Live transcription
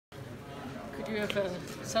you have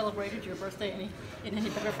celebrated your birthday in any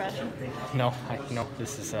better fashion? No,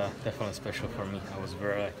 this is definitely special for me. I was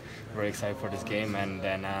very excited for this game, and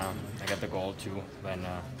then I got the goal too.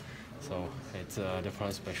 So it's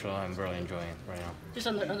definitely special. I'm really enjoying it right now. Just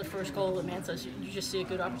on the first goal at Manchester, you just see a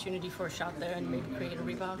good opportunity for a shot there and maybe create a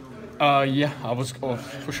rebound? Yeah, I was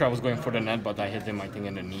for sure I was going for the net, but I hit him I think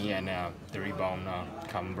in the knee, and the rebound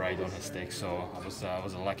come right on his stick. So I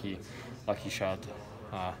was a lucky shot,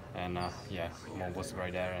 yeah, Mo was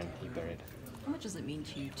right there and he buried. How much does it mean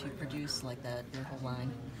to you to produce like that your whole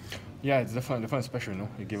line? Yeah, it's definitely special.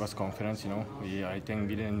 It gave us confidence. I think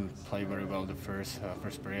we didn't play very well the first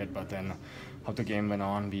period, but then how the game went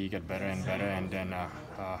on, we get better and better. And then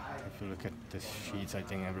if you look at the sheets, I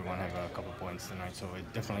think everyone had a couple points tonight, so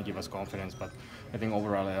it definitely gave us confidence. But I think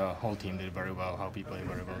overall, the whole team did very well. How we played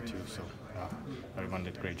very well too. So everyone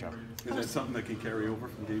did a great job. Is that something that can carry over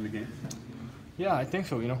from game to game? Yeah, I think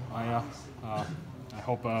so. I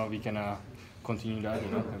hope we can continue that.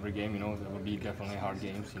 Every game. There will be definitely hard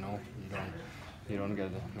games. You don't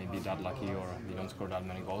get maybe that lucky, or you don't score that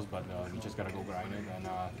many goals. But we just gotta go grind it and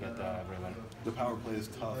get every win. The power play is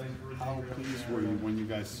tough. How pleased were you when you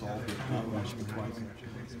guys solved it not once but twice?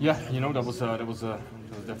 Yeah, that was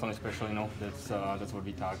definitely special. That's what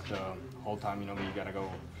we talked the whole time. We gotta go.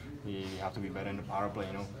 We have to be better in the power play.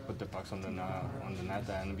 Put the pucks on the net,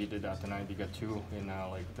 and we did that tonight. We got two in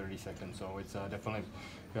like 30 seconds. So it's definitely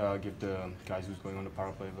give the guys who's going on the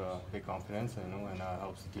power play big confidence. And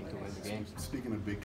helps the team to win the games. Speaking of big